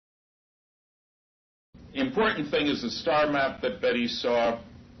The important thing is the star map that Betty saw.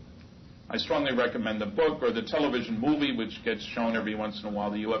 I strongly recommend the book or the television movie, which gets shown every once in a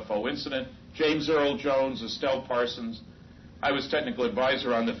while, the UFO incident. James Earl Jones, Estelle Parsons. I was technical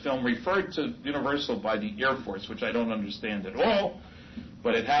advisor on the film, referred to Universal by the Air Force, which I don't understand at all,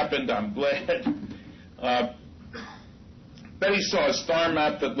 but it happened. I'm glad. Betty saw a star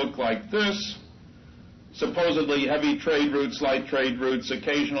map that looked like this. Supposedly heavy trade routes, light trade routes,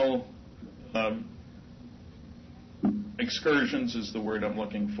 occasional excursions is the word I'm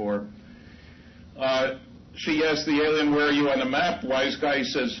looking for. She asked the alien, where are you on the map? Wise guy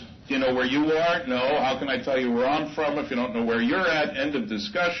says, do you know where you are? No. How can I tell you where I'm from if you don't know where you're at? End of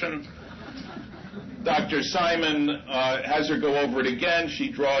discussion. Dr. Simon has her go over it again.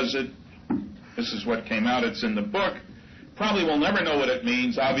 She draws it. This is what came out. It's in the book. Probably will never know what it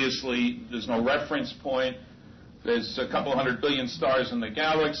means. Obviously, there's no reference point. There's a couple 100 billion stars in the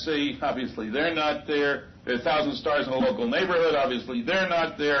galaxy. Obviously, they're not there. There are 1,000 stars in a local neighborhood. Obviously, they're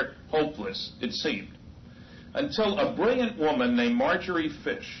not there. Hopeless, it seemed. Until a brilliant woman named Marjorie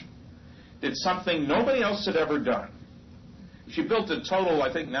Fish did something nobody else had ever done. She built a total,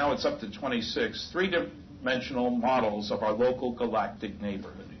 I think now it's up to 26, three-dimensional models of our local galactic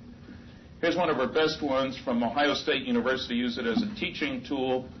neighborhood. Here's one of her best ones from Ohio State University. Use it as a teaching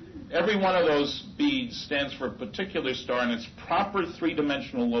tool. Every one of those beads stands for a particular star in its proper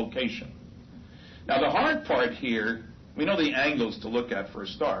three-dimensional location. Now, the hard part here, we know the angles to look at for a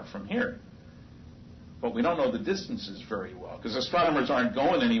star from here, but we don't know the distances very well, because astronomers aren't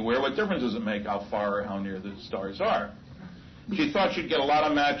going anywhere. What difference does it make how far or how near the stars are? She thought she'd get a lot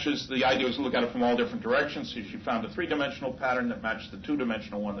of matches. The idea was to look at it from all different directions, so she found a three-dimensional pattern that matched the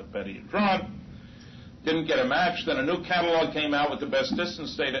two-dimensional one that Betty had drawn. Didn't get a match. Then a new catalog came out with the best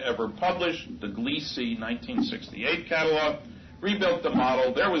distance data ever published, the Gliese 1968 catalog. Rebuilt the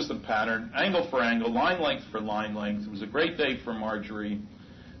model. There was the pattern, angle for angle, line length for line length. It was a great day for Marjorie.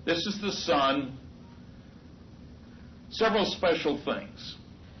 This is the sun. Several special things.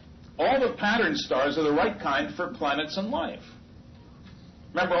 All the pattern stars are the right kind for planets and life.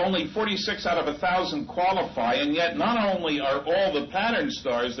 Remember, only 46 out of 1,000 qualify, and yet not only are all the pattern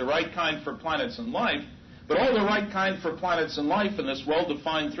stars the right kind for planets and life, but all the right kind for planets and life in this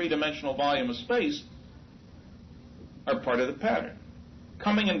well-defined three-dimensional volume of space are part of the pattern.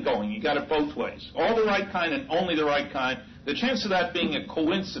 Coming and going, you got it both ways. All the right kind and only the right kind. The chance of that being a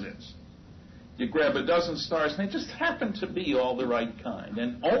coincidence, you grab a dozen stars and they just happen to be all the right kind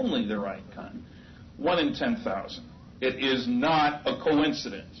and only the right kind. 1 in 10,000. It is not a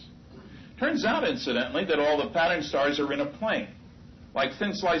coincidence. Turns out, incidentally, that all the pattern stars are in a plane, like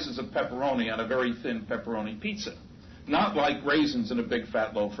thin slices of pepperoni on a very thin pepperoni pizza, not like raisins in a big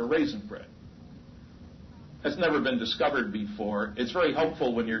fat loaf of raisin bread. That's never been discovered before. It's very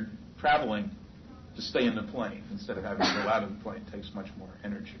helpful when you're traveling to stay in the plane instead of having to go out of the plane. It takes much more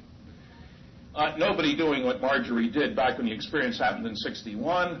energy. Nobody doing what Marjorie did back when the experience happened in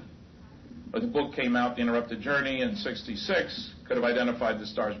 61. But the book came out, The Interrupted Journey, in 66. Could have identified the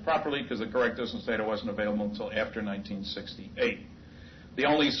stars properly because the correct distance data wasn't available until after 1968. The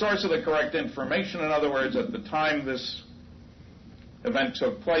only source of the correct information, in other words, at the time this event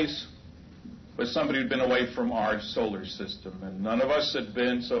took place, was somebody who'd been away from our solar system, and none of us had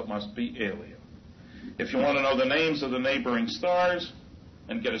been, so it must be alien. If you want to know the names of the neighboring stars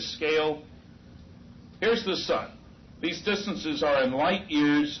and get a scale, here's the sun. These distances are in light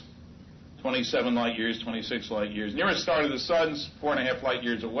years, 27 light years, 26 light years. Nearest star to the sun's 4.5 light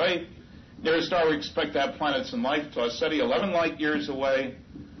years away. Nearest star we expect to have planets and life to us, SETI, 11 light years away.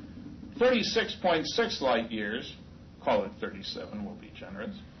 36.6 light years, call it 37, we'll be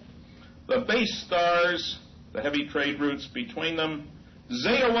generous. The base stars, the heavy trade routes between them,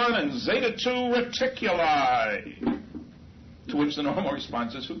 Zeta 1 and Zeta 2 Reticuli. To which the normal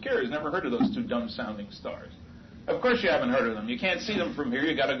response is, who cares? Never heard of those two dumb-sounding stars. Of course you haven't heard of them. You can't see them from here.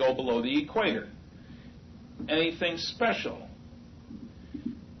 You've got to go below the equator. Anything special?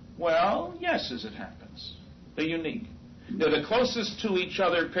 Well, yes, as it happens. They're unique. They're the closest to each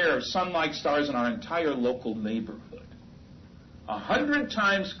other pair of sun-like stars in our entire local neighborhood. 100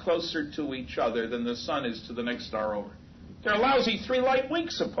 times closer to each other than the sun is to the next star over. They're a lousy 3 light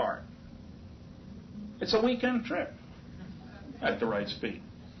weeks apart. It's a weekend trip at the right speed.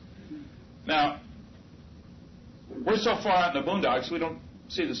 Now, we're so far out in the boondocks, we don't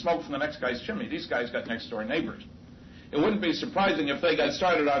see the smoke from the next guy's chimney. These guys got next-door neighbors. It wouldn't be surprising if they got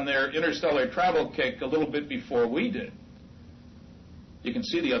started on their interstellar travel kick a little bit before we did. You can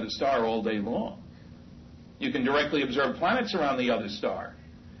see the other star all day long. You can directly observe planets around the other star.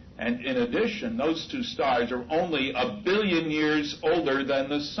 And in addition, those two stars are only 1 billion years older than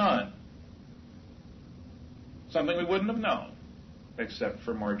the sun. something we wouldn't have known, except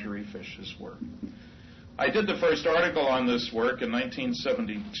for Marjorie Fish's work. I did the first article on this work in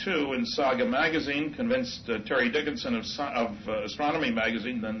 1972 in Saga magazine, convinced Terry Dickinson of Astronomy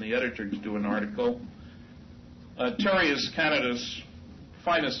magazine, then the editor, to do an article. Terry is Canada's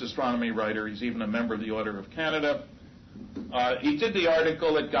finest astronomy writer. He's even a member of the Order of Canada. He did the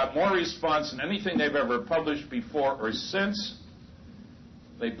article. It got more response than anything they've ever published before or since.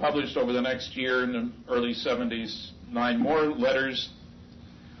 They published over the next year in the early 70s 9 more letters.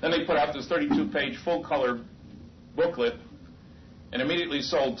 Then they put out this 32-page full-color booklet and immediately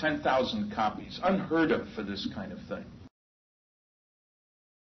sold 10,000 copies. Unheard of for this kind of thing.